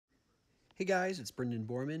Hey guys, it's Brendan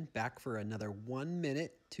Borman back for another 1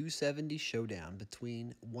 minute 270 showdown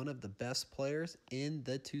between one of the best players in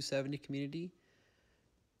the 270 community,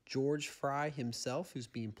 George Frye himself, who's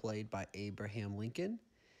being played by Abraham Lincoln,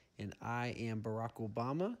 and I am Barack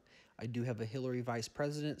Obama. I do have a Hillary vice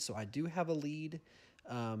president, so I do have a lead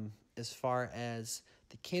as far as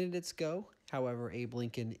the candidates go. However, Abe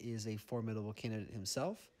Lincoln is a formidable candidate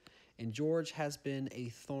himself. And George has been a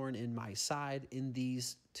thorn in my side in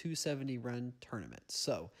these 270 run tournaments.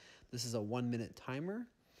 So this is a 1 minute timer.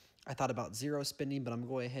 I thought about zero spending, but I'm going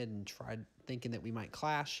to go ahead and try thinking that we might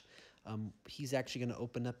clash. He's actually going to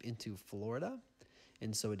open up into Florida.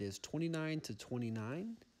 And so it is 29 to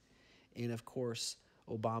 29. And of course,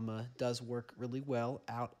 Obama does work really well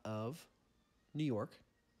out of New York.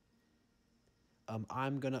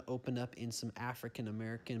 I'm going to open up in some African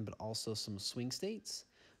American, but also some swing states.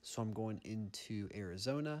 So I'm going into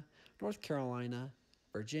Arizona, North Carolina,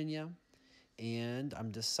 Virginia, and I'm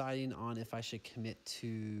deciding on if I should commit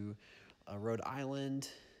to Rhode Island,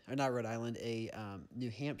 or not Rhode Island, New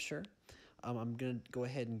Hampshire. I'm going to go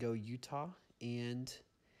ahead and go Utah and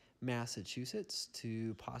Massachusetts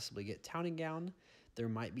to possibly get Town and Gown. There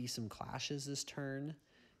might be some clashes this turn.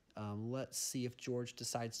 Let's see if George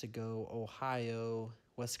decides to go Ohio,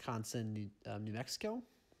 Wisconsin, New Mexico.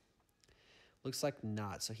 Looks like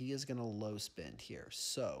not, so he is going to low spend here.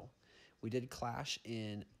 So we did clash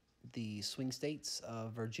in the swing states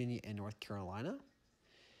of Virginia and North Carolina.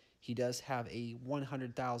 He does have a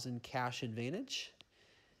 100,000 cash advantage.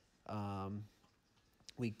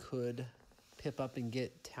 We could pip up and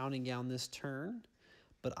get Town and Gown this turn,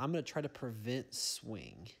 but I'm going to try to prevent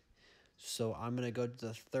swing. So I'm going to go to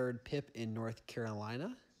the third pip in North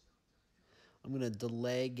Carolina. I'm going to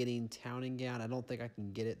delay getting Town and Gown. I don't think I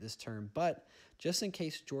can get it this turn, but just in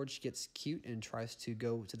case George gets cute and tries to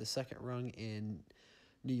go to the second rung in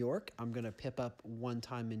New York, I'm going to pip up one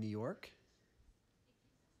time in New York.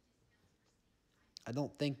 I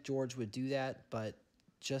don't think George would do that, but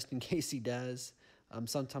just in case he does,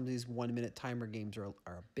 sometimes these 1 minute timer games are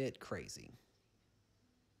a bit crazy.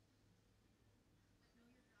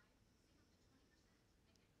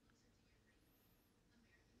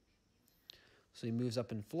 So he moves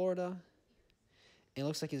up in Florida. And it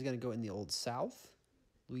looks like he's going to go in the Old South,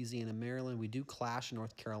 Louisiana, Maryland. We do clash in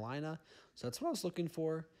North Carolina. So that's what I was looking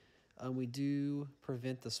for. We do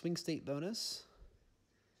prevent the swing state bonus.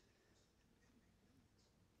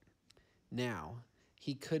 Now,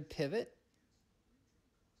 he could pivot.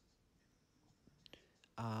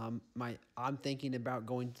 I'm thinking about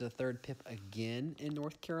going to the third pip again in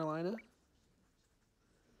North Carolina.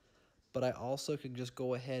 But I also could just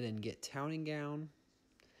go ahead and get Town and Gown.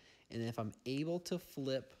 And if I'm able to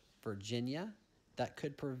flip Virginia, that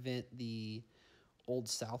could prevent the Old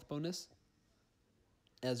South bonus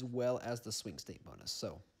as well as the swing state bonus.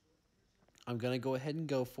 So I'm going to go ahead and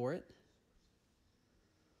go for it.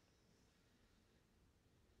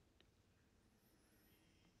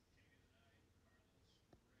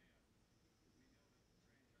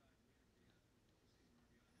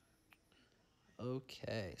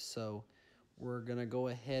 Okay, so we're going to go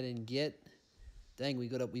ahead and get, dang, we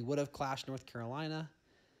would have clashed North Carolina.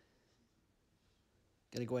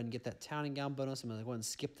 Going to go ahead and get that Town and Gown bonus. I'm going to go ahead and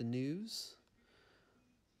skip the news.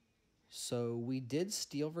 So we did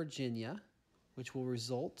steal Virginia, which will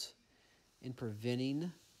result in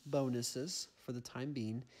preventing bonuses for the time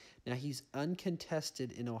being. Now he's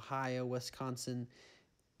uncontested in Ohio, Wisconsin,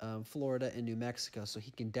 Florida, and New Mexico, so he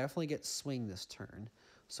can definitely get swing this turn.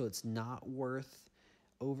 So it's not worth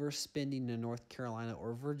overspending in North Carolina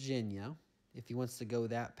or Virginia. If he wants to go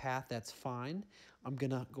that path, that's fine. I'm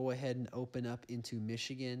going to go ahead and open up into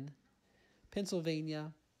Michigan,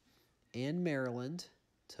 Pennsylvania, and Maryland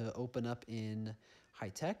to open up in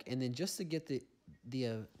high tech. And then just to get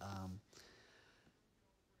the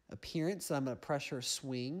appearance that I'm going to pressure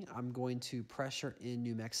swing, I'm going to pressure in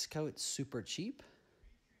New Mexico. It's super cheap.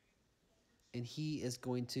 And he is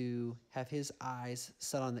going to have his eyes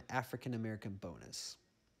set on the African American bonus.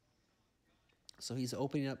 So he's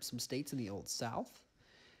opening up some states in the Old South.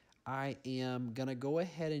 I am going to go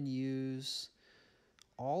ahead and use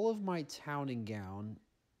all of my Town and Gown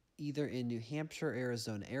either in New Hampshire or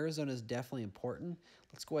Arizona. Arizona is definitely important.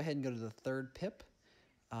 Let's go ahead and go to the third pip.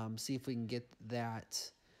 See if we can get that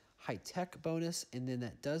high-tech bonus. And then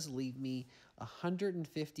that does leave me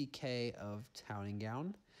 150K of Town and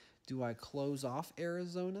Gown. Do I close off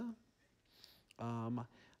Arizona?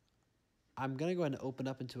 I'm going to go ahead and open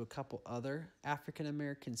up into a couple other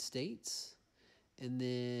African-American states. And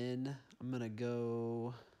then I'm going to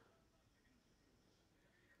go...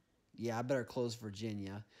 Yeah, I better close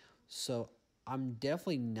Virginia. So I'm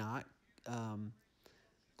definitely not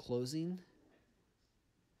closing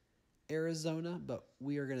Arizona, but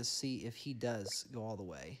we are going to see if he does go all the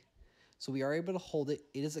way. So we are able to hold it.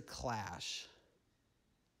 It is a clash.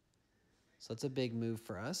 So it's a big move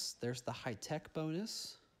for us. There's the high-tech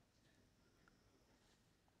bonus.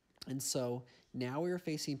 And so now we are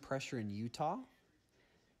facing pressure in Utah.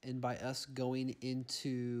 And by us going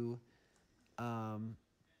into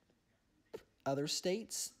other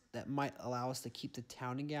states, that might allow us to keep the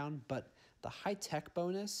town down. But the high-tech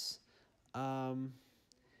bonus,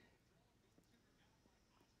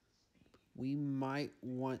 we might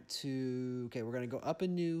want to... Okay, we're going to go up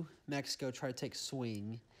in New Mexico, try to take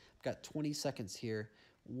swing. I've got 20 seconds here.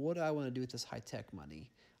 What do I want to do with this high-tech money?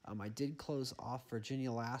 I did close off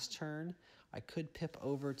Virginia last turn. I could pip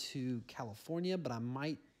over to California, but I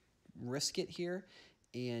might risk it here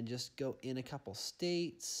and just go in a couple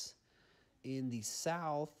states. In the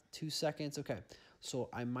South, 2 seconds. Okay, so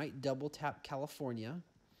I might double tap California,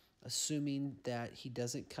 assuming that he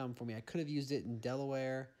doesn't come for me. I could have used it in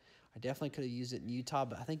Delaware. I definitely could have used it in Utah,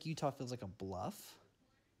 but I think Utah feels like a bluff.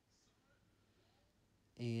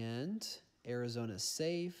 And Arizona's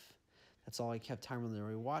safe. That's all I have time on the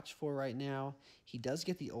rewatch for right now. He does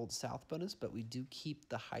get the Old South bonus, but we do keep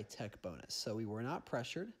the high-tech bonus. So we were not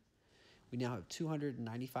pressured. We now have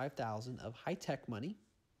 $295,000 of high-tech money.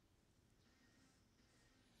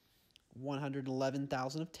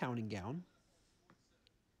 $111,000 of town and gown.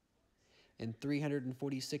 And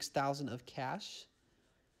 $346,000 of cash.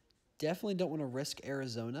 Definitely don't want to risk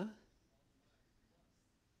Arizona.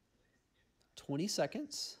 20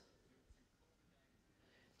 seconds.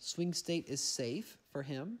 Swing state is safe for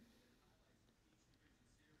him.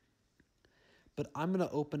 But I'm going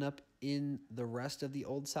to open up in the rest of the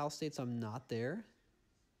Old South states. I'm not there.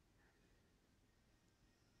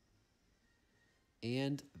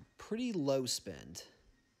 And pretty low spend.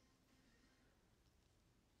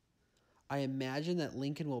 I imagine that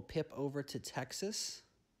Lincoln will pip over to Texas.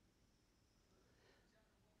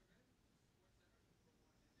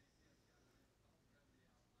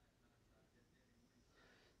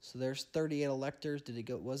 So there's 38 electors. Did it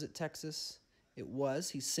go? Was it Texas? It was.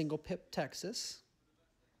 He's single pip Texas.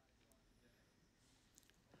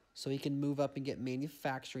 So he can move up and get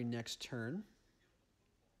manufacturing next turn.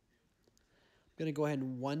 I'm going to go ahead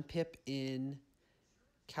and one pip in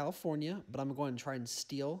California, but I'm going to try and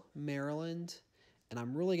steal Maryland. And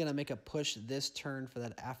I'm really going to make a push this turn for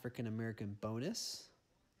that African-American bonus.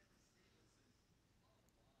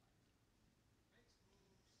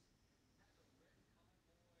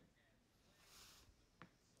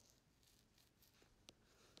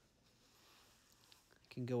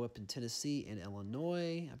 I can go up in Tennessee and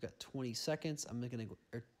Illinois. I've got 20 seconds. I'm going to go,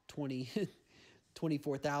 or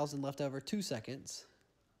 24,000 left over, 2 seconds.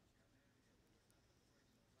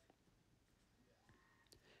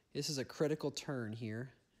 This is a critical turn here.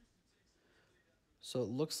 So it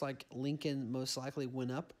looks like Lincoln most likely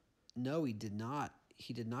went up. No, he did not.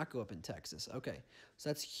 He did not go up in Texas. Okay, so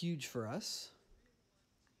that's huge for us.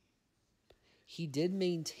 He did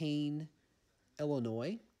maintain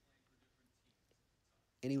Illinois,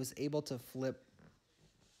 and he was able to flip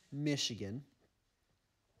Michigan.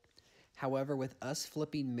 However, with us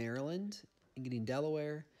flipping Maryland and getting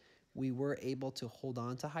Delaware, we were able to hold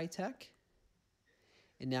on to high tech.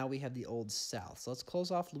 And now we have the Old South. So let's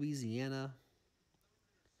close off Louisiana.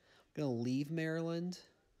 I'm going to leave Maryland.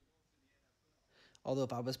 Although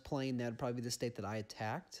if I was playing, that would probably be the state that I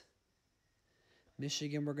attacked.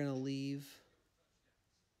 Michigan we're going to leave.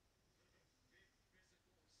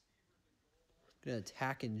 I'm going to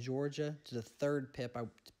attack in Georgia to the third pip.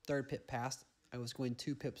 Third pip passed. I was going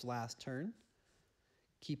 2 pips last turn.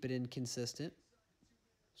 Keep it inconsistent,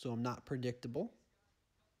 so I'm not predictable.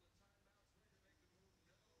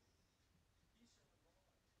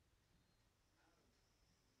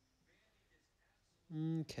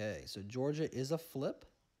 Okay, so Georgia is a flip.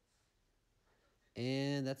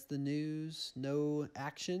 And that's the news. No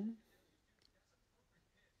action.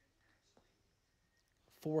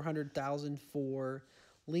 400,000 for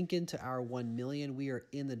Lincoln to our 1 million. We are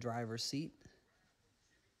in the driver's seat.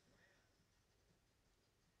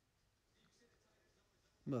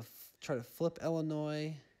 I'm going to try to flip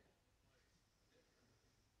Illinois.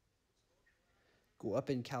 Go up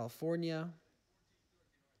in California.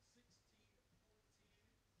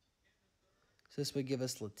 So this would give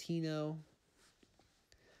us Latino.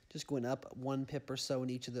 Just going up 1 pip or so in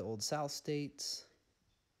each of the Old South states.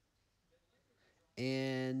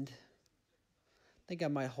 And I think I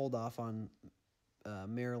might hold off on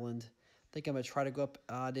Maryland. I think I'm going to try to go up.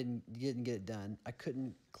 Didn't get it done. I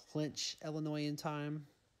couldn't clinch Illinois in time.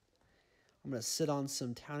 I'm going to sit on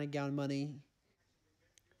some town and gown money,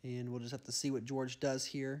 and we'll just have to see what George does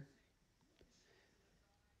here.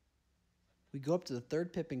 We go up to the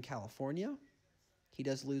third pip in California. He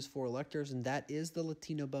does lose 4 electors, and that is the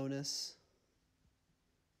Latino bonus.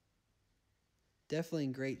 Definitely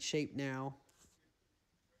in great shape now.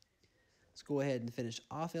 Let's go ahead and finish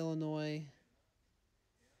off Illinois.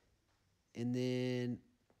 And then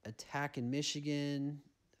attack in Michigan.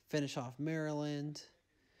 Finish off Maryland.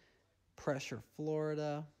 Pressure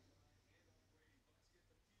Florida.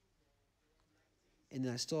 And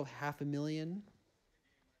then I still have $500,000.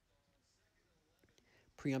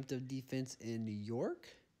 Preemptive defense in New York,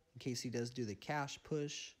 in case he does do the cash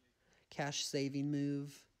push, cash saving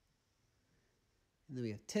move. And then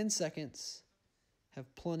we have 10 seconds,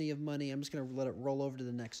 have plenty of money. I'm just going to let it roll over to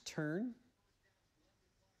the next turn.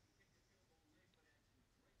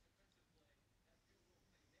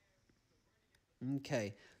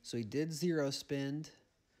 Okay, so he did zero spend.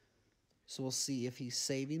 So we'll see if he's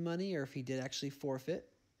saving money or if he did actually forfeit.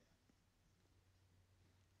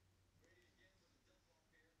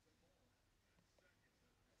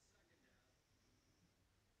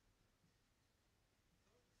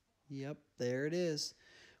 Yep, there it is.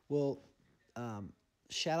 Well,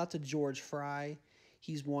 shout out to George Frye.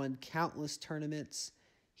 He's won countless tournaments.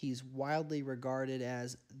 He's widely regarded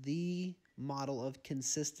as the model of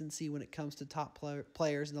consistency when it comes to top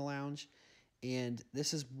players in the lounge. And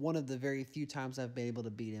this is one of the very few times I've been able to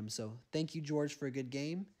beat him. So thank you, George, for a good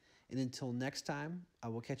game. And until next time, I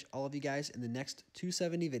will catch all of you guys in the next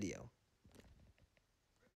 270 video.